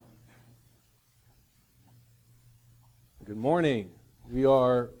Good morning. We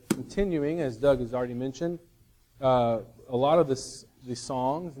are continuing, as Doug has already mentioned, a lot of the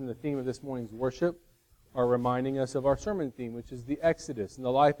songs and the theme of this morning's worship are reminding us of our sermon theme, which is the Exodus and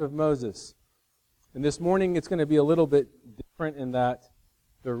the life of Moses. And this morning it's going to be a little bit different in that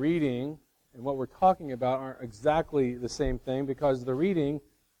the reading and what we're talking about aren't exactly the same thing, because the reading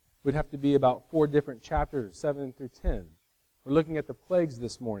would have to be about 4 different chapters, 7 through 10. We're looking at the plagues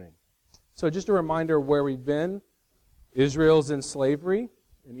this morning. So just a reminder of where we've been. Israel's in slavery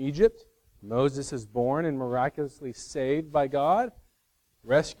in Egypt. Moses is born and miraculously saved by God,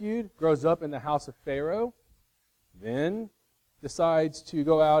 rescued, grows up in the house of Pharaoh, then decides to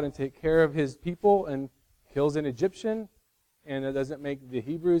go out and take care of his people and kills an Egyptian, and it doesn't make the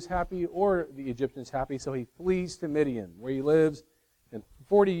Hebrews happy or the Egyptians happy, so he flees to Midian, where he lives, and for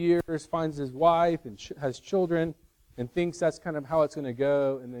 40 years finds his wife and has children, and thinks that's kind of how it's going to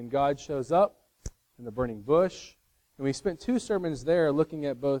go, and then God shows up in the burning bush. And we spent 2 sermons there looking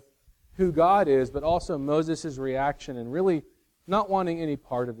at both who God is, but also Moses' reaction and really not wanting any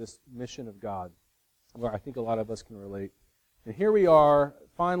part of this mission of God, where I think a lot of us can relate. And here we are,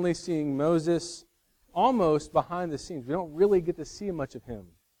 finally seeing Moses almost behind the scenes. We don't really get to see much of him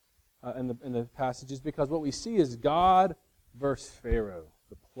in the passages, because what we see is God versus Pharaoh,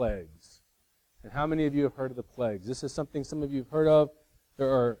 the plagues. And how many of you have heard of the plagues? This is something some of you have heard of.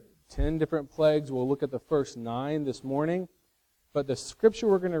 There are 10 different plagues. We'll look at the first 9 this morning. But the scripture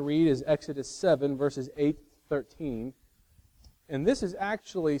we're going to read is Exodus 7, verses 8 to 13. And this is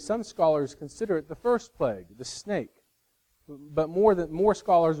actually, some scholars consider it the first plague, the snake. But more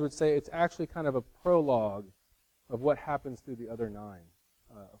scholars would say it's actually kind of a prologue of what happens through the other 9,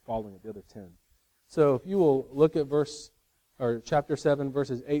 following it, the other 10. So if you will look at chapter 7,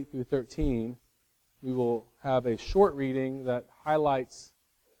 verses 8 through 13, we will have a short reading that highlights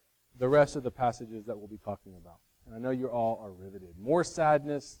the rest of the passages that we'll be talking about. And I know you all are riveted. More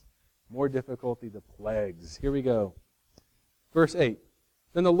sadness, more difficulty, the plagues. Here we go. Verse 8.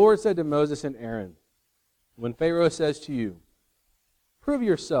 Then the Lord said to Moses and Aaron, when Pharaoh says to you, prove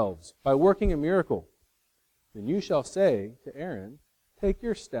yourselves by working a miracle, then you shall say to Aaron, take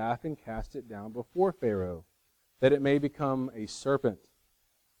your staff and cast it down before Pharaoh, that it may become a serpent.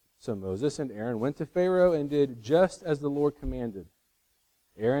 So Moses and Aaron went to Pharaoh and did just as the Lord commanded.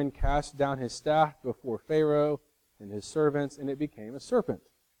 Aaron cast down his staff before Pharaoh and his servants, and it became a serpent.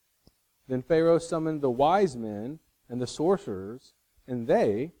 Then Pharaoh summoned the wise men and the sorcerers, and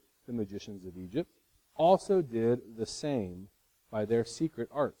they, the magicians of Egypt, also did the same by their secret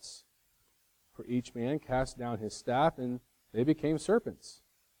arts. For each man cast down his staff, and they became serpents.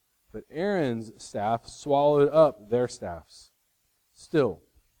 But Aaron's staff swallowed up their staffs. Still,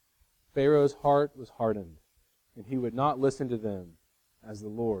 Pharaoh's heart was hardened, and he would not listen to them, as the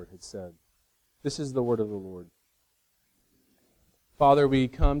Lord had said. This is the word of the Lord. Father, we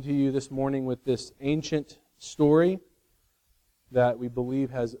come to you this morning with this ancient story that we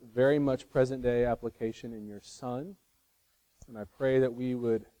believe has very much present-day application in your Son. And I pray that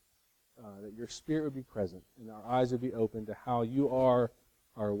that your Spirit would be present and our eyes would be open to how you are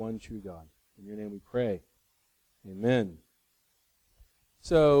our one true God. In your name we pray. Amen.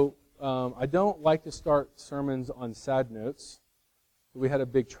 So, I don't like to start sermons on sad notes. We had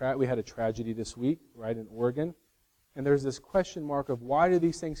a tragedy this week, right, in Oregon. And there's this question mark of why do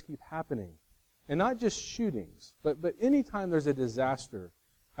these things keep happening? And not just shootings, but any time there's a disaster,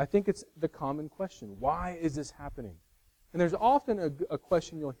 I think it's the common question. Why is this happening? And there's often a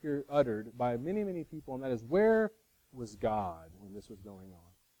question you'll hear uttered by many, many people, and that is, where was God when this was going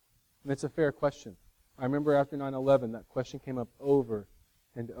on? And it's a fair question. I remember after 9/11, that question came up over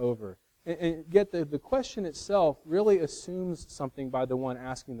and over. And yet the question itself really assumes something by the one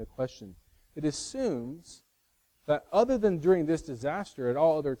asking the question. It assumes that other than during this disaster, at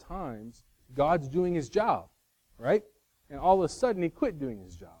all other times, God's doing his job, right? And all of a sudden, he quit doing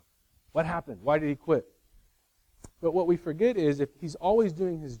his job. What happened? Why did he quit? But what we forget is, if he's always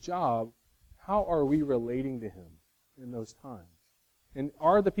doing his job, how are we relating to him in those times? And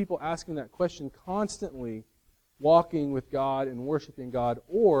are the people asking that question constantly walking with God and worshiping God,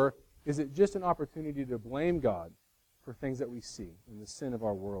 or is it just an opportunity to blame God for things that we see in the sin of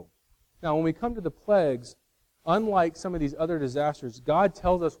our world? Now, when we come to the plagues, unlike some of these other disasters, God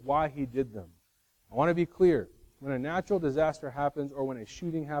tells us why he did them. I want to be clear. When a natural disaster happens, or when a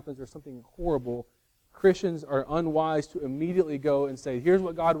shooting happens, or something horrible, Christians are unwise to immediately go and say, here's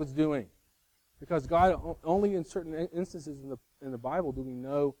what God was doing. Because God, only in certain instances in the Bible do we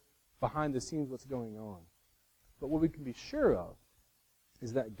know behind the scenes what's going on. But what we can be sure of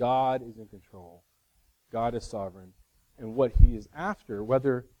is that God is in control. God is sovereign. And what he is after,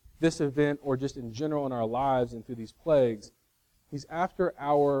 whether this event or just in general in our lives and through these plagues. He's after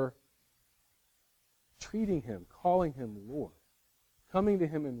our treating him, calling him Lord, coming to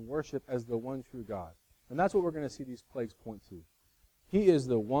him in worship as the one true God. And that's what we're going to see these plagues point to. He is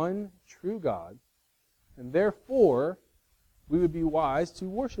the one true God, and therefore we would be wise to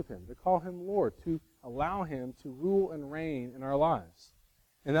worship him, to call him Lord, to allow him to rule and reign in our lives.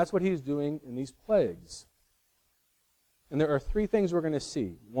 And that's what he's doing in these plagues. And there are three things we're going to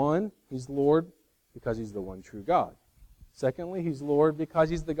see. One, he's Lord because he's the one true God. Secondly, he's Lord because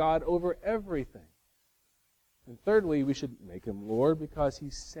he's the God over everything. And thirdly, we should make him Lord because he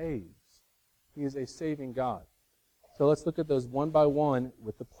saves. He is a saving God. So let's look at those one by one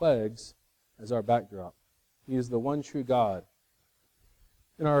with the plagues as our backdrop. He is the one true God.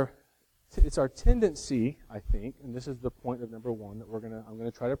 It's our tendency, I think, and this is the point of number one that I'm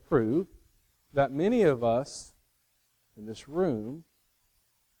going to try to prove, that many of us in this room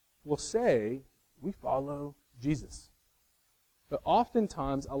will say we follow Jesus, but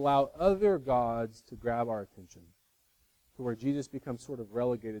oftentimes allow other gods to grab our attention, to where Jesus becomes sort of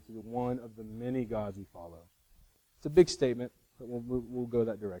relegated to one of the many gods we follow. It's a big statement, but we'll go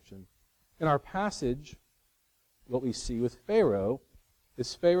that direction. In our passage, what we see with Pharaoh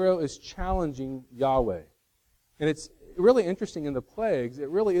is challenging Yahweh. And it's really interesting in the plagues, it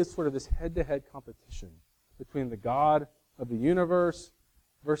really is sort of this head-to-head competition between the God of the universe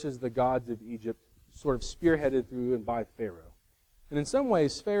versus the gods of Egypt, sort of spearheaded through and by Pharaoh. And in some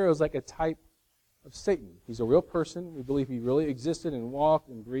ways, Pharaoh is like a type of Satan. He's a real person. We believe he really existed and walked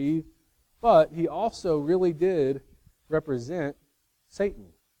and breathed. But he also really did represent Satan,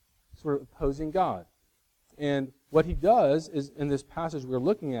 sort of opposing God. And what he does is, in this passage we're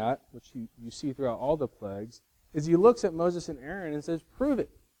looking at, which you see throughout all the plagues, is he looks at Moses and Aaron and says, prove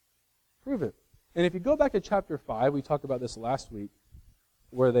it. Prove it. And if you go back to chapter 5, we talked about this last week,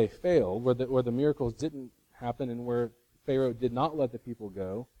 where they failed, where the miracles didn't happen and where Pharaoh did not let the people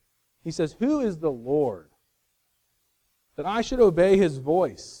go. He says, who is the Lord, that I should obey his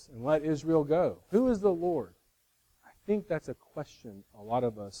voice and let Israel go? Who is the Lord? I think that's a question a lot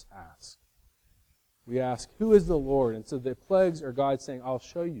of us ask. We ask, who is the Lord? And so the plagues are God saying, I'll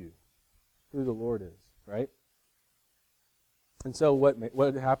show you who the Lord is, right? And so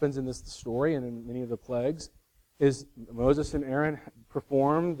what happens in this story and in many of the plagues is Moses and Aaron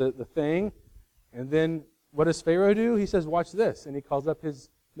perform the thing, and then what does Pharaoh do? He says, watch this, and he calls up his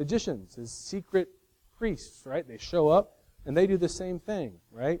magicians, his secret priests, right? They show up, and they do the same thing,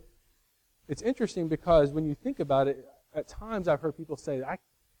 right? It's interesting because when you think about it, at times I've heard people say,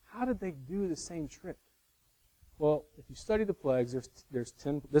 how did they do the same trick? Well, if you study the plagues, there's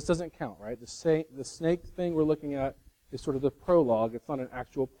 10. This doesn't count, right? The snake thing we're looking at is sort of the prologue. It's not an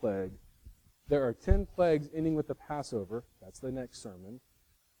actual plague. There are 10 plagues ending with the Passover. That's the next sermon.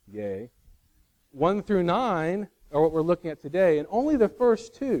 Yay. 1 through 9 are what we're looking at today, and only the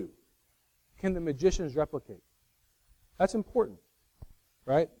first 2 can the magicians replicate. That's important,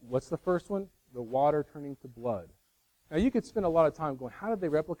 right? What's the first one? The water turning to blood. Now, you could spend a lot of time going, how did they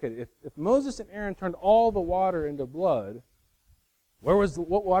replicate it? If Moses and Aaron turned all the water into blood,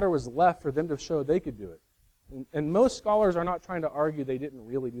 what water was left for them to show they could do it? And most scholars are not trying to argue they didn't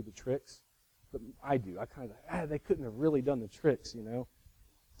really do the tricks, but I do. I kind of, they couldn't have really done the tricks, you know?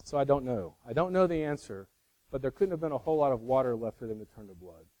 So I don't know. I don't know the answer, but there couldn't have been a whole lot of water left for them to turn to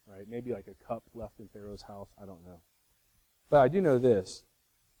blood, right? Maybe like a cup left in Pharaoh's house. I don't know. But I do know this.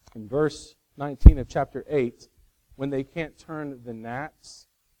 In verse 19 of chapter 8, when they can't turn the gnats,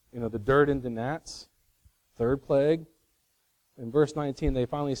 the dirt into gnats, third plague, in verse 19 they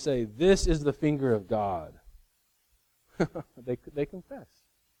finally say, this is the finger of God. They confess.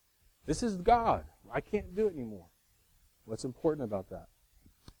 This is God. I can't do it anymore. What's important about that?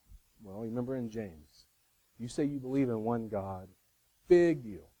 Well, remember in James, you say you believe in one God, big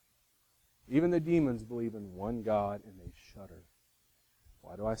deal. Even the demons believe in one God and they shudder.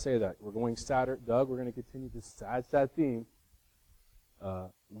 Why do I say that? We're going sadder. Doug, we're going to continue this sad theme.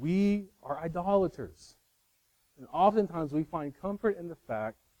 We are idolaters. And oftentimes we find comfort in the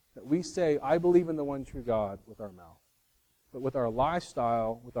fact that we say, I believe in the one true God with our mouth. But with our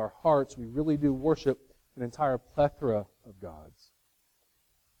lifestyle, with our hearts, we really do worship an entire plethora of gods.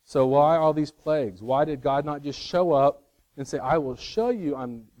 So why all these plagues? Why did God not just show up and say, I will show you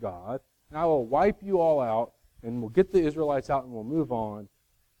I'm God, and I will wipe you all out, and we'll get the Israelites out and we'll move on?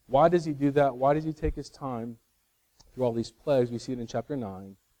 Why does he do that? Why does he take his time through all these plagues? We see it in chapter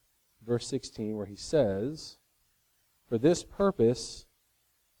 9, verse 16, where he says, for this purpose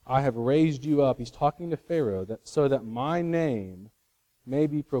I have raised you up. He's talking to Pharaoh, so that my name may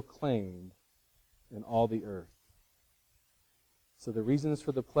be proclaimed in all the earth. So the reasons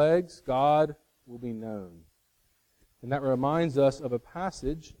for the plagues, God will be known. And that reminds us of a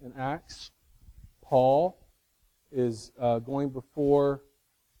passage in Acts. Paul is going before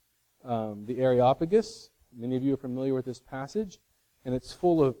the Areopagus. Many of you are familiar with this passage. And it's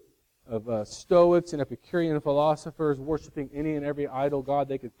full of Stoics and Epicurean philosophers worshiping any and every idol god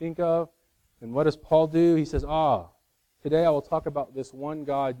they could think of. And what does Paul do? He says, today I will talk about this one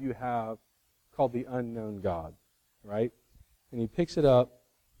God you have called the unknown God. Right? And he picks it up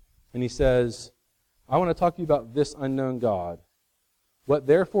and he says, I want to talk to you about this unknown God. What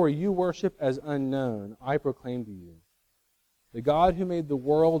therefore you worship as unknown, I proclaim to you. The God who made the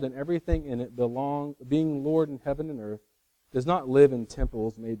world and everything in it, being Lord in heaven and earth, does not live in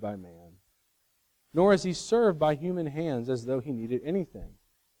temples made by man. Nor is he served by human hands as though he needed anything,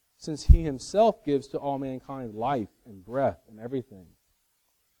 since he himself gives to all mankind life and breath and everything.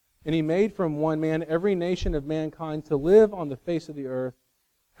 And he made from one man every nation of mankind to live on the face of the earth,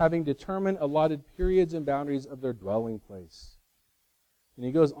 having determined allotted periods and boundaries of their dwelling place. And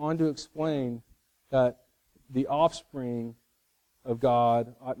he goes on to explain that the offspring of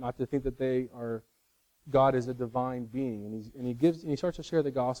God ought not to think that God is a divine being. And he starts to share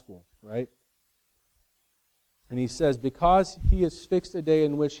the gospel, right? And he says, because he has fixed a day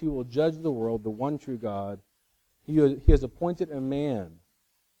in which he will judge the world, the one true God, he has appointed a man.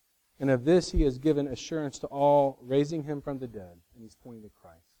 And of this he has given assurance to all, raising him from the dead. And he's pointing to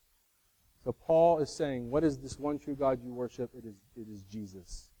Christ. So Paul is saying, what is this one true God you worship? It is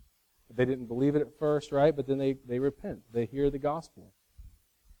Jesus. They didn't believe it at first, right? But then they repent. They hear the gospel.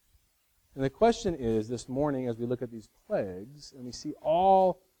 And the question is, this morning, as we look at these plagues, and we see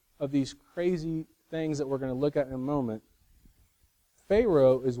all of these crazy things that we're going to look at in a moment,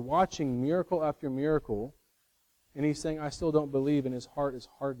 Pharaoh is watching miracle after miracle, and he's saying, I still don't believe, and his heart is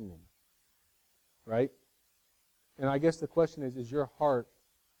hardening. Right? And I guess the question is your heart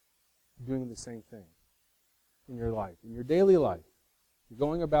doing the same thing in your life, in your daily life? You're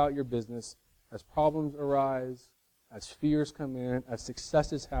going about your business as problems arise, as fears come in, as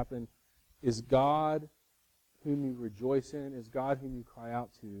successes happen. Is God whom you rejoice in? Is God whom you cry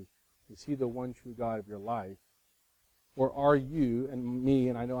out to? Is he the one true God of your life? Or are you, and me,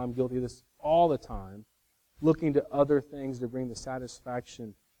 and I know I'm guilty of this all the time, looking to other things to bring the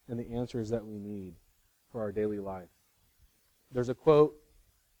satisfaction and the answers that we need for our daily life? There's a quote.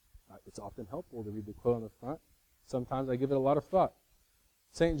 It's often helpful to read the quote on the front. Sometimes I give it a lot of thought.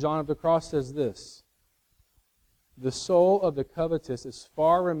 St. John of the Cross says this: the soul of the covetous is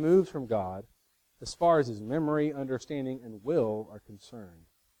far removed from God as far as his memory, understanding, and will are concerned.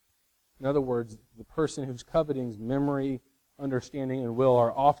 In other words, the person who's coveting's memory, understanding, and will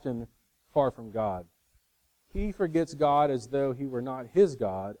are often far from God. He forgets God as though he were not his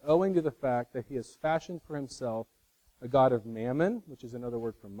God, owing to the fact that he has fashioned for himself a god of mammon, which is another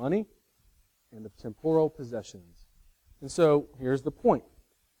word for money, and of temporal possessions. And so, here's the point.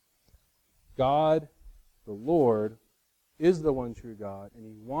 God, the Lord, is the one true God, and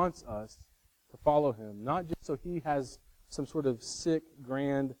he wants us to follow him, not just so he has some sort of sick,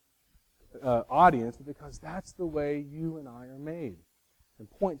 grand audience, but because that's the way you and I are made. And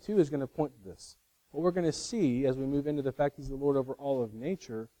point 2 is going to point to this. What we're going to see as we move into the fact he's the Lord over all of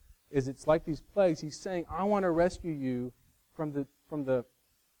nature is it's like these plagues. He's saying, I want to rescue you from the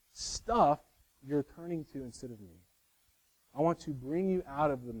stuff you're turning to instead of me. I want to bring you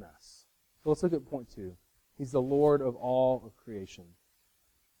out of the mess. So let's look at point 2. He's the Lord of all of creation.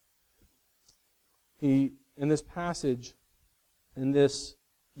 In this passage,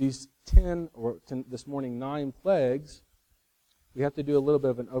 these 10, or this morning 9 plagues, we have to do a little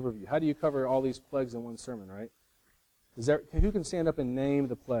bit of an overview. How do you cover all these plagues in one sermon, right? Who can stand up and name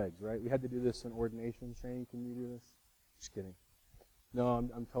the plagues, right? We had to do this in ordination. Shane, can you do this? Just kidding. No,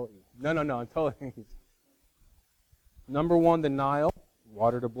 I'm telling you. No, I'm telling you. Number 1, the Nile,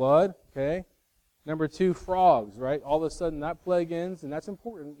 water to blood, okay? Number 2, frogs, right? All of a sudden that plague ends, and that's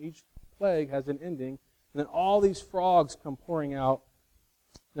important. Each plague has an ending. And then all these frogs come pouring out.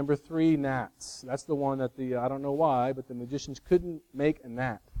 Number 3, gnats. That's the one that I don't know why, but the magicians couldn't make a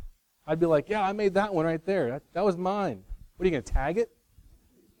gnat. I'd be like, yeah, I made that one right there. That was mine. What, are you going to tag it?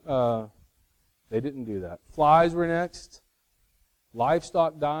 They didn't do that. Flies were next.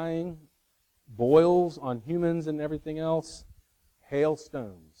 Livestock dying. Boils on humans and everything else.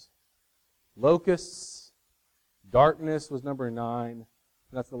 Hailstones. Locusts. Darkness was number 9. And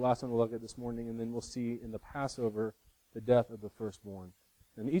that's the last one we'll look at this morning. And then we'll see in the Passover the death of the firstborn.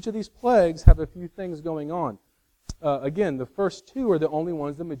 And each of these plagues have a few things going on. Again, the first 2 are the only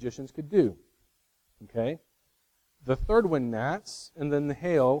ones the magicians could do. Okay? The third one, gnats, and then the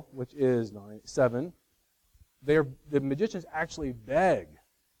hail, which is 7. the magicians actually beg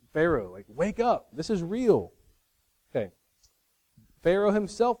Pharaoh, like, wake up, this is real. Okay. Pharaoh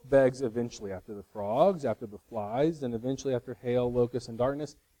himself begs eventually after the frogs, after the flies, and eventually after hail, locusts, and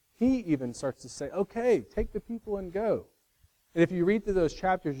darkness. He even starts to say, okay, take the people and go. And if you read through those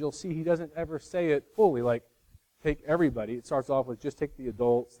chapters, you'll see he doesn't ever say it fully, like, take everybody. It starts off with just take the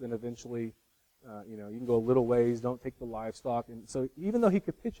adults, then eventually, you can go a little ways, don't take the livestock. And so even though he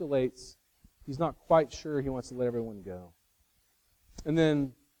capitulates, he's not quite sure he wants to let everyone go. And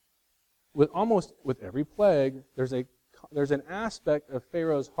then with every plague, there's an aspect of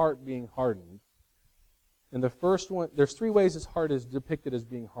Pharaoh's heart being hardened. And the first one, there's three ways his heart is depicted as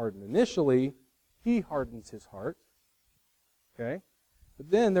being hardened. Initially, he hardens his heart. Okay?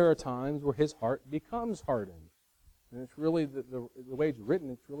 But then there are times where his heart becomes hardened. And it's really, the way it's written,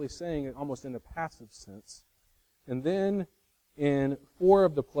 it's really saying it almost in a passive sense. And then in 4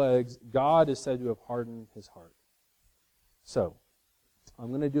 of the plagues, God is said to have hardened his heart. So, I'm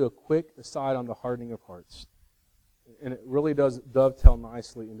going to do a quick aside on the hardening of hearts. And it really does dovetail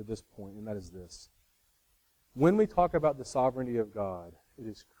nicely into this point, and that is this. When we talk about the sovereignty of God, it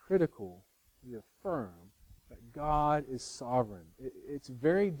is critical we affirm that God is sovereign. It's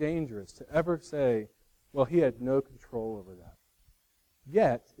very dangerous to ever say, well, he had no control over that.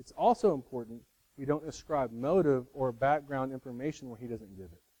 Yet, it's also important we don't ascribe motive or background information where he doesn't give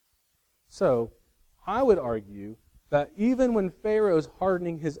it. So, I would argue that even when Pharaoh's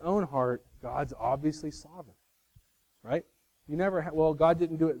hardening his own heart, God's obviously sovereign. Right? You never well, God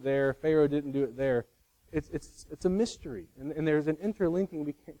didn't do it there, Pharaoh didn't do it there. It's a mystery, and there's an interlinking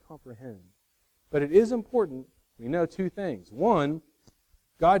we can't comprehend. But it is important we know 2 things. One,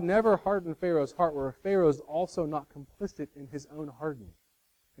 God never hardened Pharaoh's heart where Pharaoh's also not complicit in his own hardening.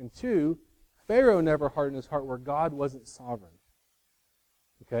 And 2, Pharaoh never hardened his heart where God wasn't sovereign.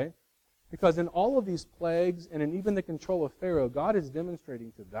 Okay? Because in all of these plagues and in even the control of Pharaoh, God is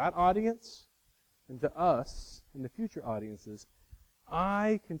demonstrating to that audience and to us and the future audiences,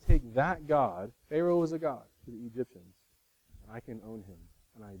 I can take that God, Pharaoh was a god to the Egyptians, and I can own him,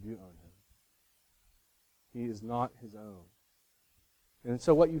 and I do own him. He is not his own. And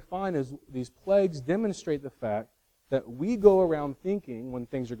so what you find is these plagues demonstrate the fact that we go around thinking when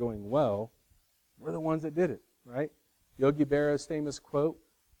things are going well, we're the ones that did it, right? Yogi Berra's famous quote,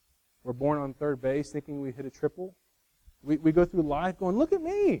 we're born on third base thinking we hit a triple. We go through life going, look at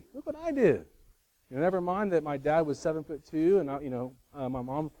me, look what I did. Never mind that my dad was 7'2", and my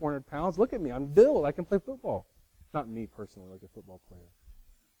mom's 400 pounds. Look at me, I'm built, I can play football. Not me personally, like a football player.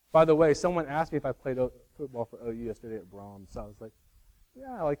 By the way, someone asked me if I played football for OU yesterday at Brahms. So I was like,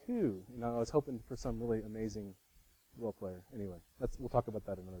 yeah, like who? I was hoping for some really amazing football player. Anyway, we'll talk about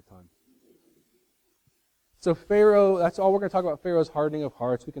that another time. So Pharaoh, that's all we're going to talk about, Pharaoh's hardening of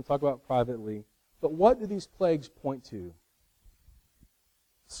hearts. We can talk about privately. But what do these plagues point to?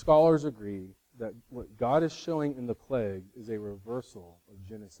 Scholars agree that what God is showing in the plague is a reversal of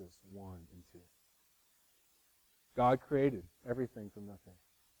Genesis 1 and 2. God created everything from nothing.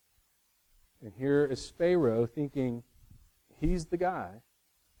 And here is Pharaoh thinking he's the guy.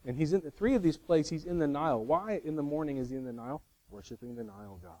 And he's in 3 of these plagues, he's in the Nile. Why in the morning is he in the Nile? Worshiping the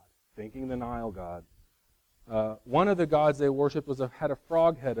Nile god. Thanking the Nile god. One of the gods they worshipped had a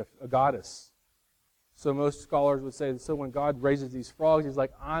frog head, a goddess. So most scholars would say, so when God raises these frogs, he's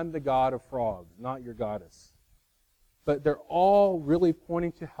like, I'm the god of frogs, not your goddess. But they're all really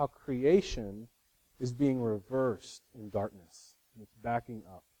pointing to how creation is being reversed in darkness. And it's backing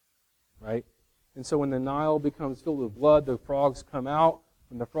up, right? And so when the Nile becomes filled with blood, the frogs come out.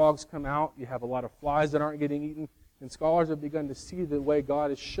 When the frogs come out, you have a lot of flies that aren't getting eaten. And scholars have begun to see the way God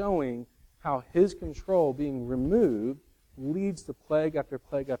is showing how his control being removed leads to plague after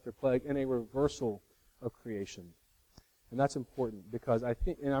plague after plague in a reversal of creation. And that's important because I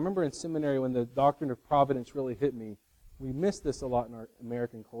remember in seminary when the doctrine of providence really hit me, we miss this a lot in our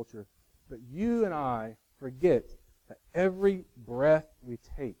American culture. But you and I forget that every breath we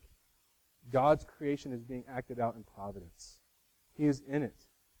take, God's creation is being acted out in providence. He is in it.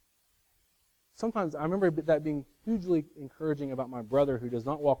 Sometimes I remember that being hugely encouraging about my brother who does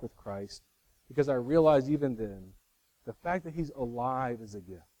not walk with Christ, because I realized even then, the fact that he's alive is a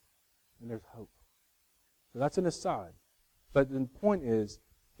gift. And there's hope. So that's an aside. But the point is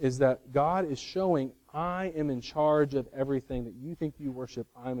that God is showing, I am in charge of everything that you think you worship,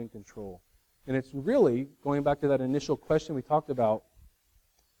 I'm in control. And it's really, going back to that initial question we talked about,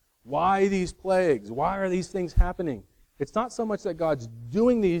 why these plagues? Why are these things happening? It's not so much that God's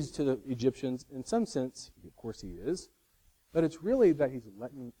doing these to the Egyptians. In some sense, of course he is. But it's really that he's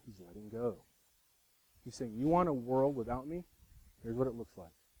letting go. He's saying, you want a world without me? Here's what it looks like.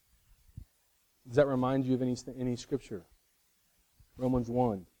 Does that remind you of any scripture? Romans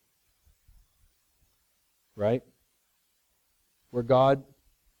 1. Right? Where God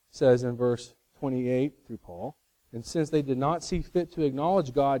says in verse 28 through Paul, and since they did not see fit to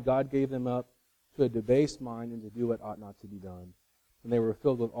acknowledge God, God gave them up to a debased mind and to do what ought not to be done. And they were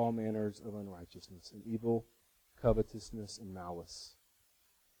filled with all manners of unrighteousness and evil, covetousness, and malice.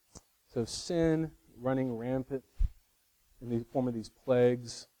 So sin running rampant in the form of these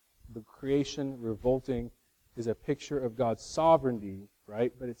plagues, the creation revolting, is a picture of God's sovereignty,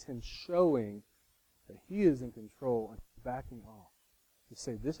 right? But it's Him showing that He is in control and backing off to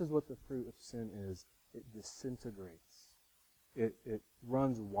say this is what the fruit of sin is. It disintegrates. It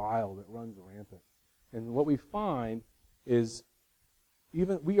runs wild. It runs rampant. And what we find is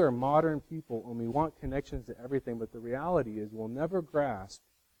even we are modern people and we want connections to everything, but the reality is we'll never grasp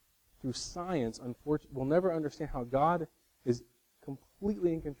through science, unfortunately, we'll never understand how God is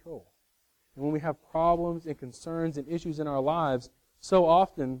completely in control. And when we have problems and concerns and issues in our lives, so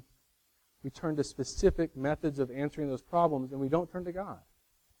often we turn to specific methods of answering those problems and we don't turn to God.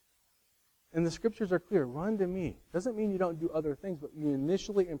 And the scriptures are clear. Run to me. Doesn't mean you don't do other things, but you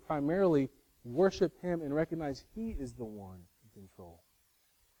initially and primarily worship Him and recognize He is the one in control.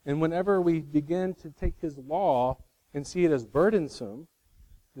 And whenever we begin to take His law and see it as burdensome,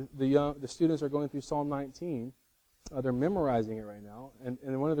 the students are going through Psalm 19. They're memorizing it right now.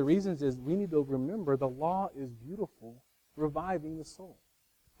 And one of the reasons is we need to remember the law is beautiful, reviving the soul.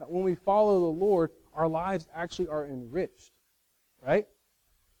 That when we follow the Lord, our lives actually are enriched. Right?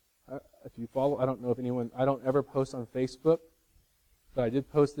 If you follow, I don't know if anyone, I don't ever post on Facebook, but I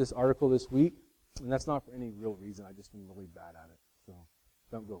did post this article this week, and that's not for any real reason. I just am really bad at it. So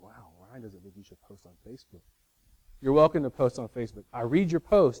don't go, wow, Ryan doesn't think you should post on Facebook. You're welcome to post on Facebook. I read your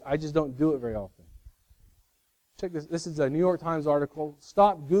post. I just don't do it very often. Check this. This is a New York Times article.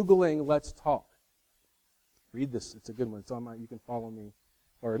 Stop Googling Let's Talk. Read this. It's a good one. It's on you can follow me.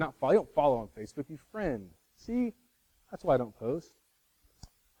 Or not follow. You don't follow on Facebook. You friend. See? That's why I don't post.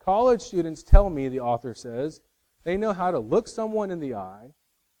 College students tell me, the author says, they know how to look someone in the eye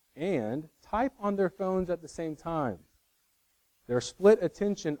and type on their phones at the same time. Their split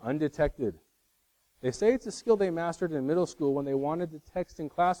attention undetected. They say it's a skill they mastered in middle school when they wanted to text in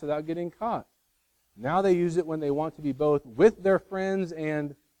class without getting caught. Now they use it when they want to be both with their friends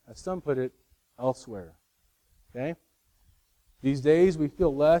and, as some put it, elsewhere. Okay? These days we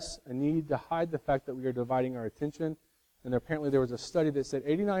feel less a need to hide the fact that we are dividing our attention. And apparently there was a study that said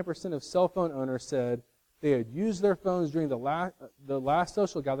 89% of cell phone owners said they had used their phones during the last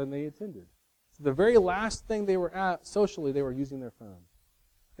social gathering they attended. So the very last thing they were at socially, they were using their phone.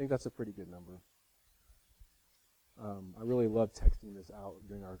 I think that's a pretty good number. I really loved texting this out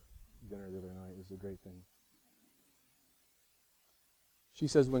during our dinner the other night. It was a great thing. She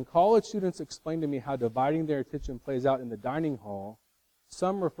says, when college students explain to me how dividing their attention plays out in the dining hall,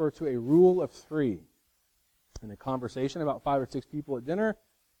 some refer to a rule of 3. In a conversation about 5 or 6 people at dinner,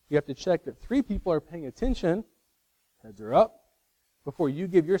 you have to check that 3 people are paying attention, heads are up, before you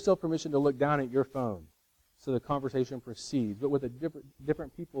give yourself permission to look down at your phone. So the conversation proceeds, but with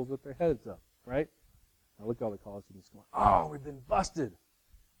different people with their heads up, right? Now look at all the college students going, oh, we've been busted.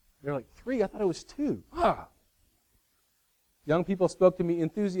 They're like, 3? I thought it was 2. Young people spoke to me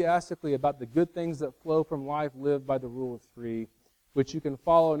enthusiastically about the good things that flow from life lived by the rule of 3, which you can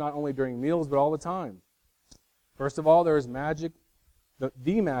follow not only during meals, but all the time. First of all, there is magic,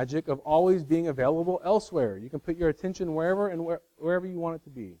 the magic of always being available elsewhere. You can put your attention wherever and wherever you want it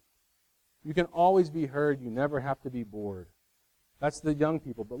to be. You can always be heard. You never have to be bored. That's the young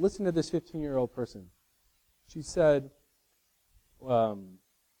people. But listen to this 15-year-old person. She said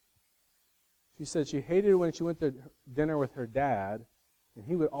she hated when she went to dinner with her dad, and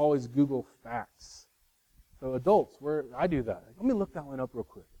he would always Google facts. So adults, I do that. Let me look that one up real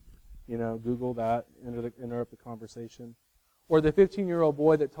quick. Google that, interrupt the conversation. Or the 15-year-old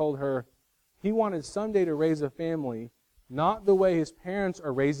boy that told her he wanted someday to raise a family not the way his parents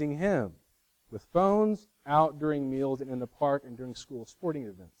are raising him, with phones, out during meals, and in the park and during school sporting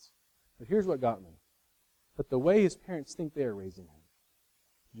events. But here's what got me. But the way his parents think they are raising him.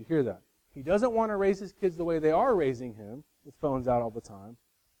 Did you hear that? He doesn't want to raise his kids the way they are raising him, with phones out all the time,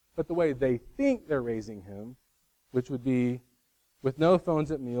 but the way they think they're raising him, which would be with no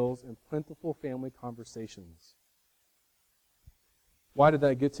phones at meals and plentiful family conversations. Why did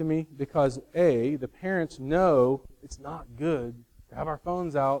that get to me? Because A, the parents know it's not good to have our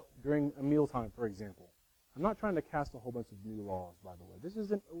phones out during a mealtime, for example. I'm not trying to cast a whole bunch of new laws, by the way. This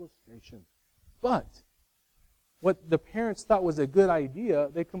is an illustration. But what the parents thought was a good idea,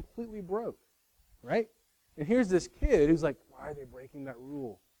 they completely broke, right? And here's this kid who's like, why are they breaking that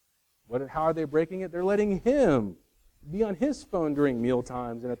rule? How are they breaking it? They're letting him be on his phone during meal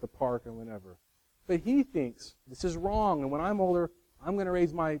times and at the park and whenever. But he thinks this is wrong, and when I'm older, I'm going to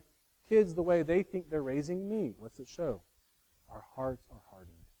raise my kids the way they think they're raising me. What's it show? Our hearts are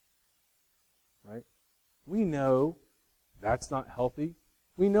hardened. Right? We know that's not healthy.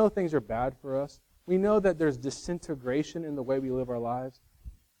 We know things are bad for us. We know that there's disintegration in the way we live our lives,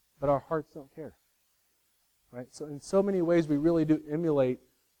 but our hearts don't care. Right? So in so many ways, we really do emulate.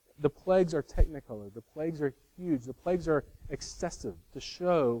 The plagues are technicolor. The plagues are huge. The plagues are excessive to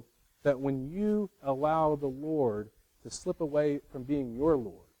show that when you allow the Lord to slip away from being your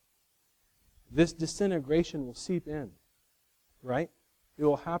Lord, this disintegration will seep in. Right? It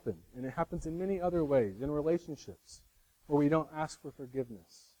will happen. And it happens in many other ways. In relationships, where we don't ask for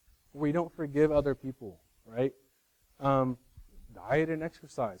forgiveness, where we don't forgive other people. Right? Diet and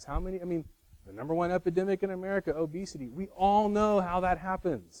exercise. The number one epidemic in America, obesity. We all know how that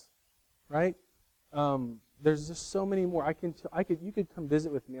happens. Right? There's just so many more. You could come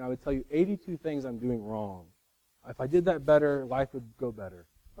visit with me, and I would tell you 82 things I'm doing wrong. If I did that better, life would go better.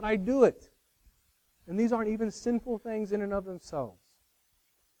 But I do it. And these aren't even sinful things in and of themselves.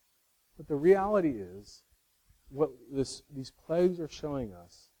 But the reality is, what these plagues are showing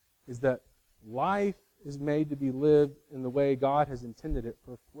us is that life is made to be lived in the way God has intended it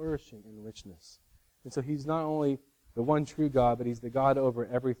for flourishing and richness. And so he's not only the one true God, but he's the God over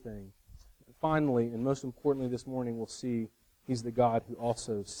everything. Finally, and most importantly this morning, we'll see he's the God who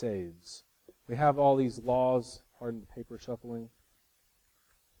also saves. We have all these laws, pardon the paper shuffling,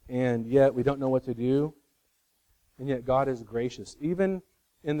 and yet we don't know what to do, and yet God is gracious. Even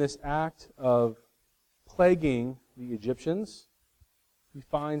in this act of plaguing the Egyptians, we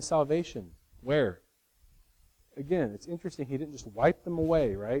find salvation. Where? Again, it's interesting, he didn't just wipe them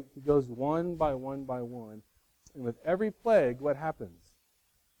away, right? He goes one by one by one, and with every plague, what happens?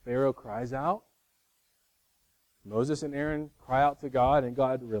 Pharaoh cries out. Moses and Aaron cry out to God, and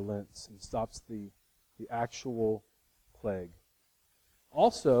God relents and stops the actual plague.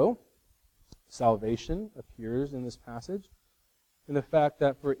 Also, salvation appears in this passage in the fact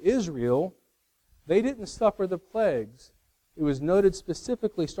that for Israel, they didn't suffer the plagues. It was noted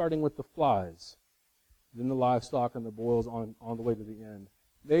specifically starting with the flies, then the livestock and the boils on the way to the end.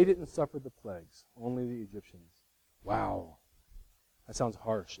 They didn't suffer the plagues, only the Egyptians. Wow. That sounds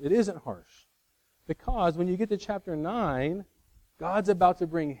harsh. It isn't harsh. Because when you get to chapter 9, God's about to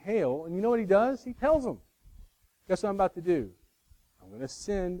bring hail, and you know what he does? He tells them, guess what I'm about to do? I'm going to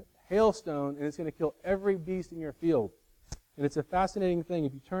send hailstone, and it's going to kill every beast in your field. And it's a fascinating thing.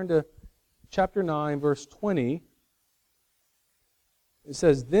 If you turn to chapter 9, verse 20, it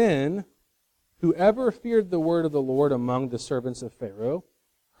says, Then whoever feared the word of the Lord among the servants of Pharaoh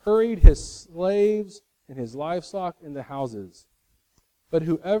hurried his slaves and his livestock in the houses. But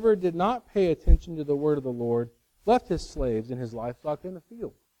whoever did not pay attention to the word of the Lord left his slaves and his livestock in the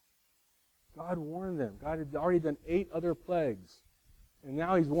field. God warned them. God had already done 8 other plagues. And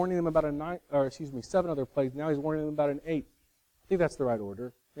now he's warning them about 7 other plagues. Now he's warning them about an 8th. I think that's the right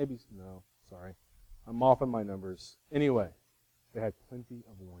order. Maybe, no, sorry. I'm off on my numbers. Anyway, they had plenty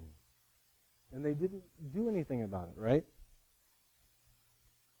of warning. And they didn't do anything about it, right?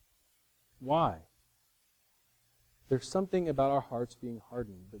 Why? There's something about our hearts being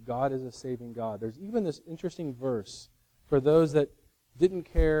hardened, but God is a saving God. There's even this interesting verse for those that didn't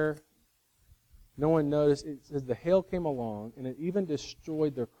care, no one noticed. It says the hail came along, and it even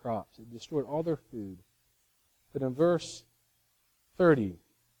destroyed their crops. It destroyed all their food. But in verse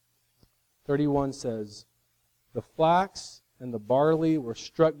 31 says, The flax and the barley were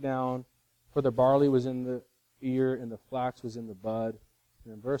struck down, for the barley was in the ear and the flax was in the bud.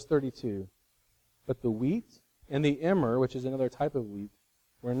 And in verse 32, But the wheat and the emmer, which is another type of wheat,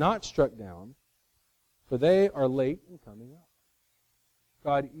 were not struck down, for they are late in coming up.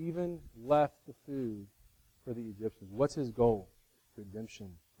 God even left the food for the Egyptians. What's his goal?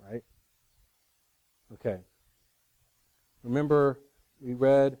 Redemption, right? Okay. Remember, we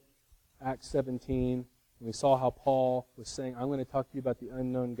read Acts 17, and we saw how Paul was saying, I'm going to talk to you about the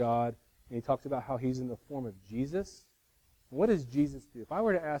unknown God, and he talks about how he's in the form of Jesus. And what does Jesus do? If I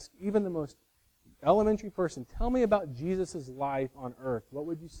were to ask even the most elementary person, tell me about Jesus' life on earth, what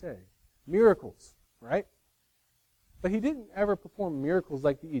would you say? Miracles, right? But he didn't ever perform miracles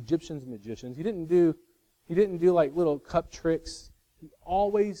like the Egyptians' magicians. He didn't do like little cup tricks. He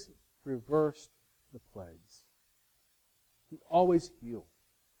always reversed the plagues. He always healed.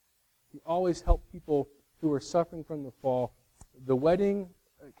 He always helped people who were suffering from the fall. The wedding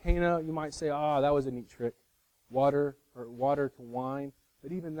at Cana, you might say, that was a neat trick. Water to wine.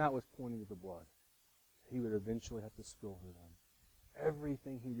 But even that was pointing to the blood. He would eventually have to spill for them.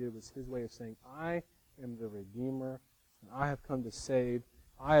 Everything he did was his way of saying, I am the Redeemer, and I have come to save.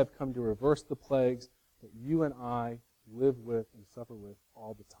 I have come to reverse the plagues that you and I live with and suffer with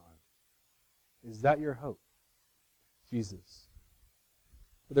all the time. Is that your hope? Jesus.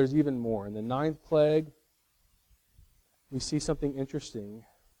 But there's even more. In the 9th plague, we see something interesting.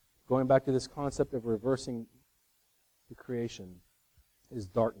 Going back to this concept of reversing the creation, is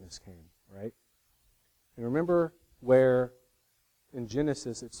darkness came, right? And remember where in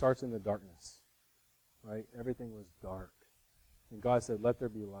Genesis it starts in the darkness, right? Everything was dark. And God said, let there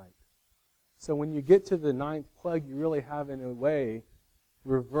be light. So when you get to the 9th plague, you really have, in a way,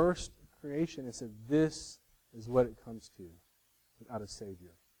 reversed creation and said, this is what it comes to without a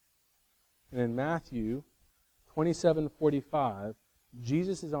Savior. And in Matthew 27:45,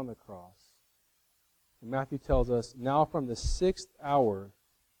 Jesus is on the cross. And Matthew tells us, now from the 6th hour,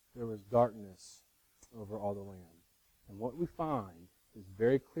 there was darkness over all the land. And what we find is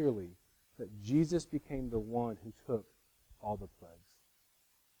very clearly that Jesus became the one who took all the plagues.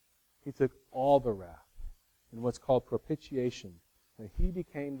 He took all the wrath in what's called propitiation. And he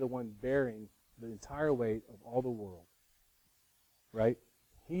became the one bearing the entire weight of all the world. Right?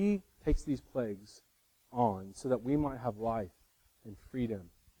 He takes these plagues on so that we might have life and freedom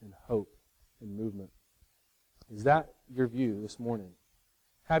and hope and movement. Is that your view this morning?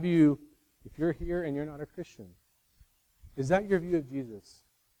 Have you, if you're here and you're not a Christian, is that your view of Jesus?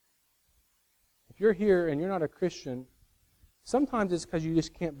 If you're here and you're not a Christian, sometimes it's because you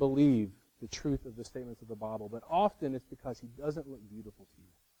just can't believe the truth of the statements of the Bible, but often it's because he doesn't look beautiful to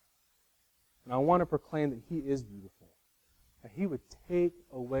you. And I want to proclaim that he is beautiful, that he would take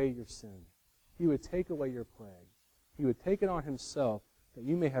away your sin. He would take away your plague. He would take it on himself that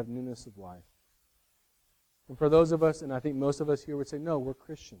you may have newness of life. And for those of us, and I think most of us here would say, no, we're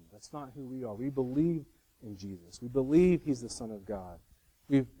Christians. That's not who we are. We believe in Jesus. We believe he's the Son of God.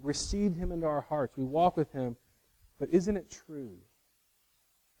 We've received him into our hearts. We walk with him. But isn't it true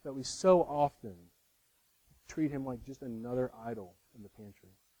that we so often treat him like just another idol in the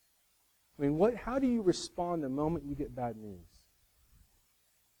pantry? I mean, how do you respond the moment you get bad news?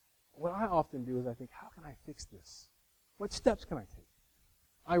 What I often do is I think, how can I fix this? What steps can I take?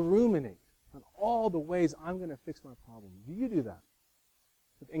 I ruminate on all the ways I'm going to fix my problem. Do you do that?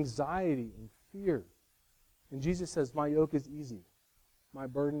 With anxiety and fear. And Jesus says, my yoke is easy. My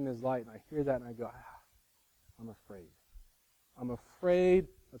burden is light. And I hear that and I go, I'm afraid. I'm afraid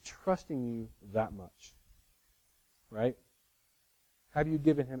of trusting you that much. Right? Have you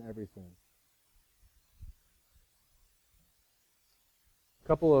given him everything? A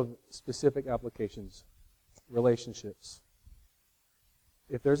couple of specific applications. Relationships.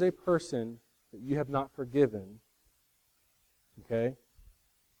 If there's a person that you have not forgiven, okay,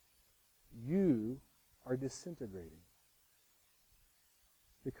 you are disintegrating.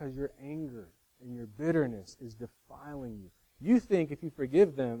 Because your anger and your bitterness is defiling you. You think if you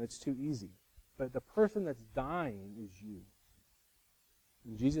forgive them, it's too easy. But the person that's dying is you.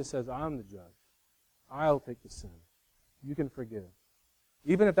 And Jesus says, I'm the judge. I'll take the sin. You can forgive.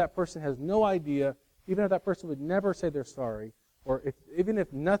 Even if that person has no idea, even if that person would never say they're sorry, or even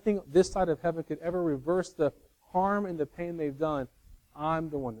if nothing this side of heaven could ever reverse the harm and the pain they've done, I'm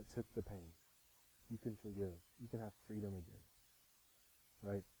the one that took the pain. You can forgive. You can have freedom again.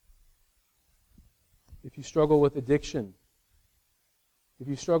 Right? If you struggle with addiction, if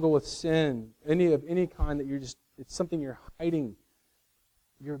you struggle with sin, any kind that it's something you're hiding,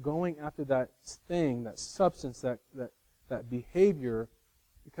 you're going after that thing, that substance, that behavior,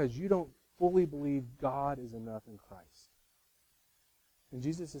 because you don't fully believe God is enough in Christ. And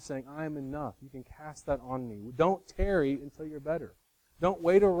Jesus is saying, I am enough. You can cast that on me. Don't tarry until you're better. Don't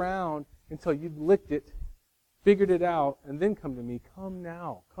wait around until you've licked it, figured it out, and then come to me. Come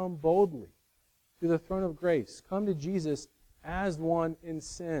now. Come boldly to the throne of grace. Come to Jesus as one in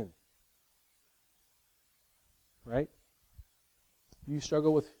sin. Right? Do you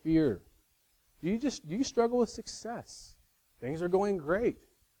struggle with fear? Do you struggle with success? Things are going great.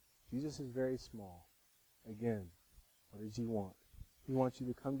 Jesus is very small. Again, what does he want? He wants you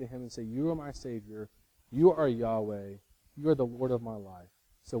to come to him and say, you are my Savior. You are Yahweh. You are the Lord of my life.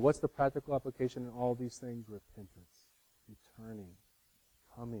 So what's the practical application in all these things? Repentance. Returning.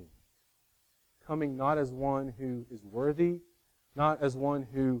 Coming. Coming not as one who is worthy, not as one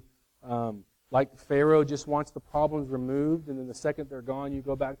who, like Pharaoh, just wants the problems removed, and then the second they're gone, you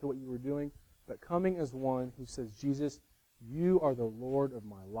go back to what you were doing. But coming as one who says, Jesus, you are the Lord of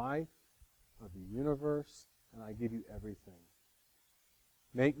my life, of the universe, and I give you everything.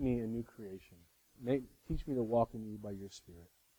 Make me a new creation. Teach me to walk in you by your Spirit.